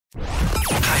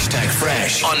Hashtag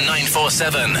Fresh on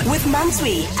 947. With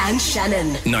Mansui and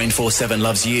Shannon. 947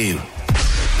 loves you.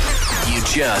 You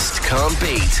just can't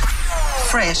beat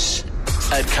Fresh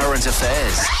at Current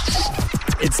Affairs.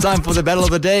 It's time for the battle of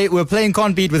the day. We're playing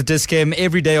Can't Beat with Dischem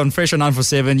every day on Fresh on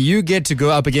 947. You get to go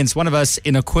up against one of us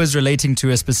in a quiz relating to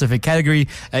a specific category.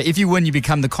 If you win, you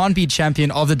become the Can't Beat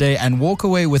champion of the day and walk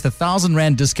away with a 1,000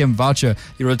 Rand Dischem voucher.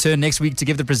 You return next week to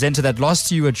give the presenter that lost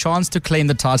to you a chance to claim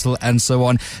the title and so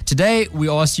on. Today, we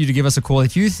asked you to give us a call.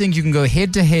 If you think you can go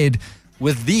head to head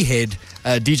with the head,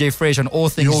 DJ Fresh, on all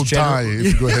things You'll die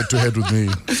if you go head to head with me.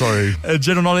 Sorry.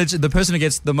 General knowledge, the person who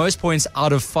gets the most points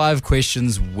out of 5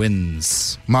 questions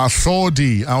wins.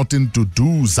 Mahlodi out in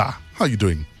Duduza. How are you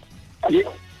doing?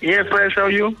 Yeah, Fresh, how are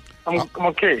you? I'm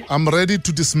okay. I'm ready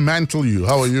to dismantle you.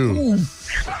 How are you?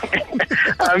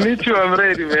 Me too, I'm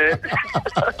ready, man.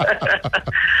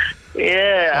 All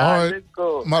right. Let's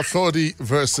go. Mahlodi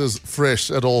versus Fresh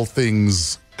at all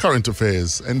things current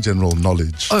affairs and general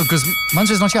knowledge. Oh, because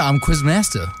Mancha's not here. I'm quiz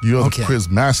master. You're the quiz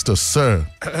master, sir.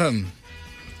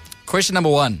 Question number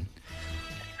 1.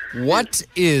 What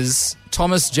is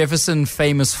Thomas Jefferson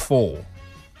famous for?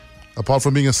 Apart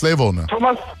from being a slave owner.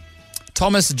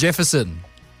 Thomas Jefferson.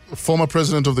 Former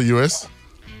president of the U.S.?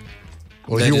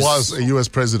 Or That he is- was a U.S.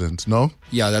 president, no?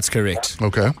 Yeah, that's correct.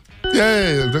 Okay.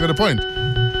 Yay, I got a point.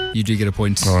 You do get a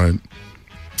point. All right.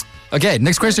 Okay,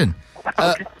 next question.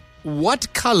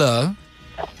 What color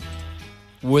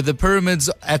were the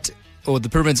pyramids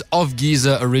of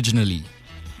Giza originally?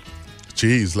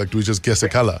 Jeez, like, do we just guess a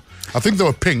color? I think they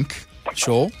were pink.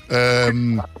 Sure.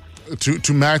 To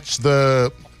match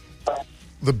the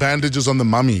bandages on the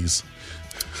mummies.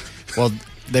 Well,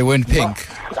 they weren't pink.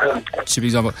 To be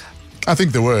example. I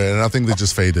think they were, and I think they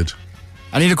just faded.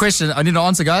 I need a question. I need an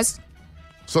answer, guys.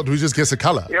 So do we just guess a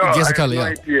color? Guess a color,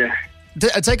 I yeah. have no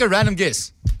idea. Take a random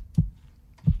guess.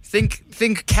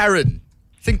 Think Karen.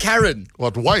 Think Karen.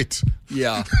 What, white?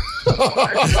 Yeah.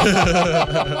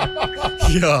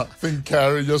 Yeah. Think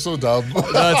Karen, you're so dumb. No,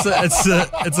 it's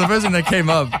the first thing that came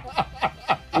up.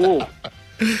 Oh,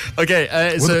 Okay,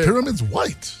 Were so the pyramids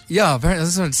white? yeah, apparently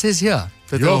that's what it says here.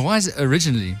 But Yo. why is it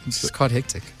originally? It's just quite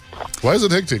hectic. Why is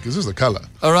it hectic? Is this the color?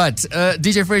 All right,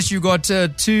 DJ Fresh, you got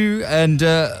 2, and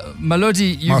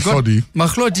Mahlodi, you've Mahlodi. got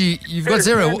Mahlodi, you've got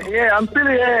 0. yeah, I'm still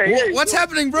here. Yeah, What's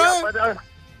happening, bro? Yeah, but,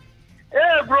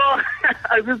 yeah, bro.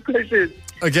 I just question.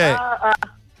 Okay.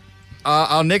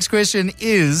 Our next question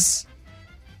is,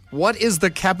 what is the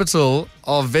capital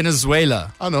of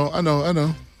Venezuela? I know.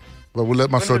 But we'll let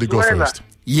Mahlodi go Venezuela. first.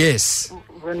 Yes.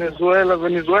 Venezuela.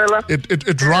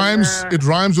 It rhymes. It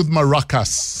rhymes with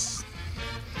maracas.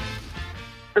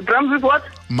 The drums is what?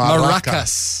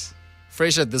 Maracas.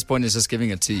 Fresh at this point is just giving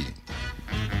it to you.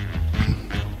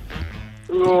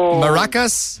 Oh.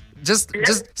 Maracas? Just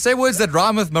say words that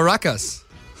rhyme with maracas.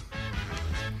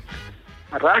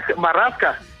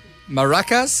 Maraca.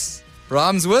 Maracas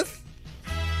rhymes with?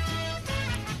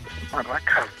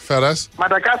 Maraca. Ferras.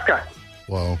 Madagascar.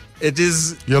 Wow. It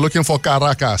is You're looking for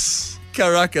Caracas.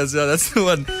 Caracas. Yeah, that's the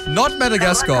one. Not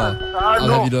Madagascar. I'll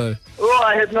no. have you know. Oh,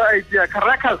 I had no idea.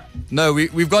 Caracas. No,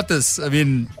 we've got this. I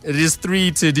mean, it is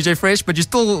 3 to DJ Fresh, but you're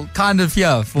still kind of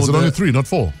here for Is it only 3, not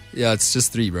 4? Yeah, it's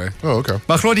just 3, bro. Oh, okay.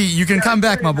 Mahlodi, you can come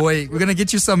back, my boy. We're going to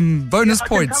get you some bonus I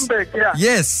can points. come back, yeah.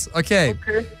 Yes, okay.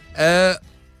 Okay.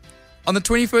 On the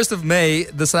 21st of May,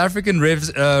 the South African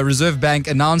Reserve Bank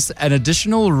announced an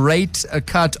additional rate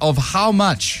cut of how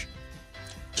much?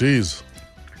 Jeez.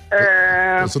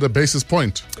 Is it a basis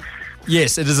point?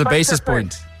 Yes, it is a basis 5%.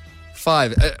 point.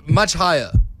 5. Much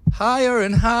higher. Higher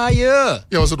and higher.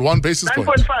 Yeah, was it 1 basis point?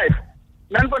 9.5.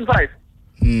 9.5.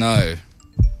 No.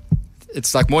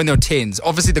 It's like more in their tens.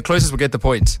 Obviously, the closest will get the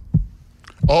point.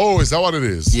 Oh, is that what it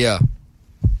is? Yeah.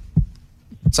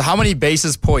 So how many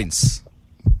basis points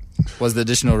was the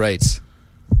additional rate?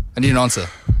 I need an answer.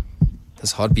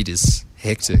 This heartbeat is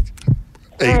hectic.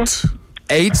 8.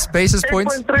 8 basis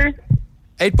points? 8.3.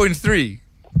 8.3.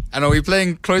 And are we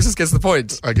playing closest gets the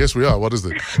point? I guess we are. What is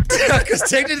it? Because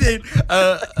technically,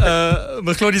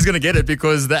 Mahlodi's going to get it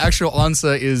because the actual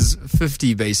answer is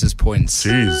 50 basis points.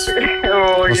 Jeez.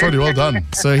 Oh, Mahlodi, well done.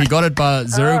 So he got it by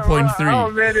 0.3. Oh,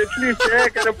 man, at least I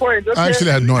got a point. Okay. I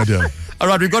actually had no idea. All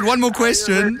right, we've got one more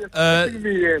question. Yeah.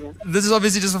 This is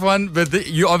obviously just for fun, but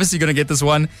you're obviously going to get this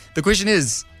one. The question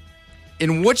is,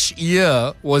 in which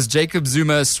year was Jacob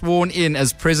Zuma sworn in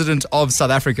as president of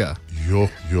South Africa? Yo.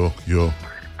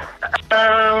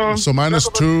 So minus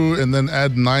 2 and then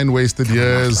add 9 wasted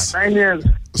years. 9 years.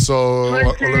 So we're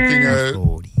looking at...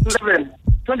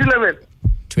 2011.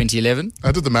 2011.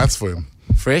 I did the maths for him.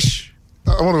 Fresh.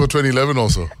 I want to go 2011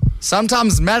 also.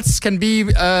 Sometimes maths can be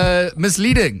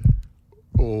misleading.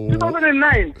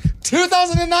 2009.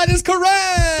 2009 is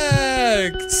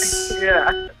correct.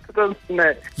 Yeah,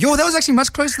 2009. Yo, that was actually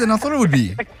much closer than I thought it would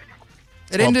be.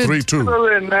 It ended 3-2.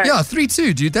 2009. Yeah,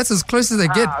 3-2, dude. That's as close as they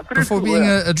get 3-2, before being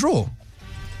a draw.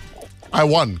 I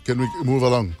won. Can we move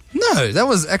along? No, that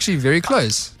was actually very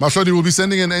close. Mahlodi will be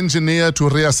sending an engineer to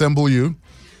reassemble you.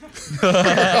 No,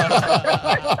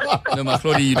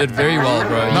 Mahlodi, you did very well,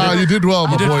 bro. Nah, you did well,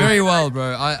 my You did boy. very well,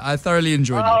 bro. I thoroughly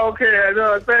enjoyed it. Oh, okay.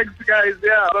 No, thanks, guys.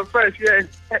 Yeah, I'm fresh. Yeah.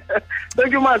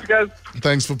 Thank you much, guys.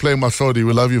 Thanks for playing Mahlodi.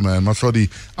 We love you, man. Mahlodi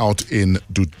out in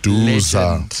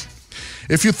Duduza. Legend.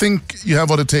 If you think you have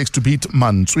what it takes to beat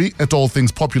Mantswi at all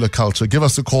things popular culture, give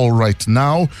us a call right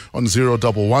now on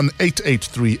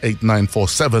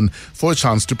 011-883-8947 for a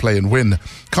chance to play and win.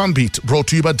 Can't Beat, brought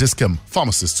to you by Discom,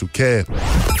 pharmacists who care.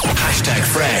 Hashtag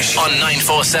Fresh on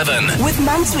 947. With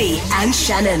Mansui and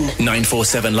Shannon.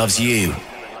 947 loves you.